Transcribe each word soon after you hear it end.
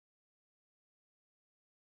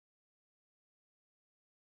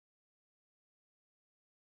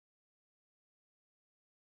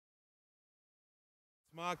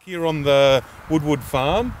Mark here on the Woodwood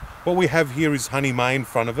farm. What we have here is Honey May in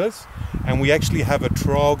front of us, and we actually have a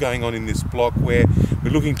trial going on in this block where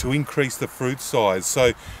we're looking to increase the fruit size.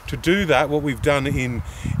 So to do that, what we've done in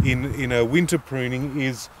a winter pruning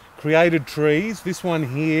is created trees. This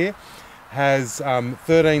one here has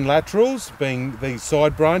 13 laterals, being these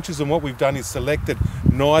side branches, and what we've done is selected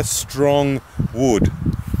nice strong wood.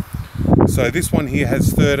 So this one here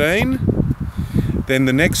has 13, then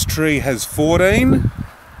the next tree has 14,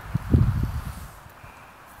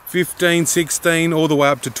 15, 16, all the way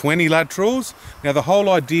up to 20 laterals. Now the whole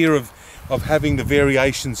idea of having the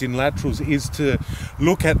variations in laterals is to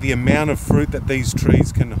look at the amount of fruit that these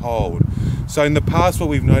trees can hold. So in the past what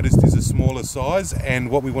we've noticed is a smaller size, and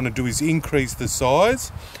what we want to do is increase the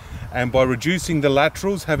size, and by reducing the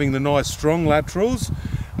laterals, having the nice strong laterals,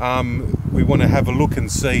 we want to have a look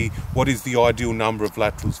and see what is the ideal number of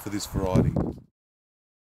laterals for this variety.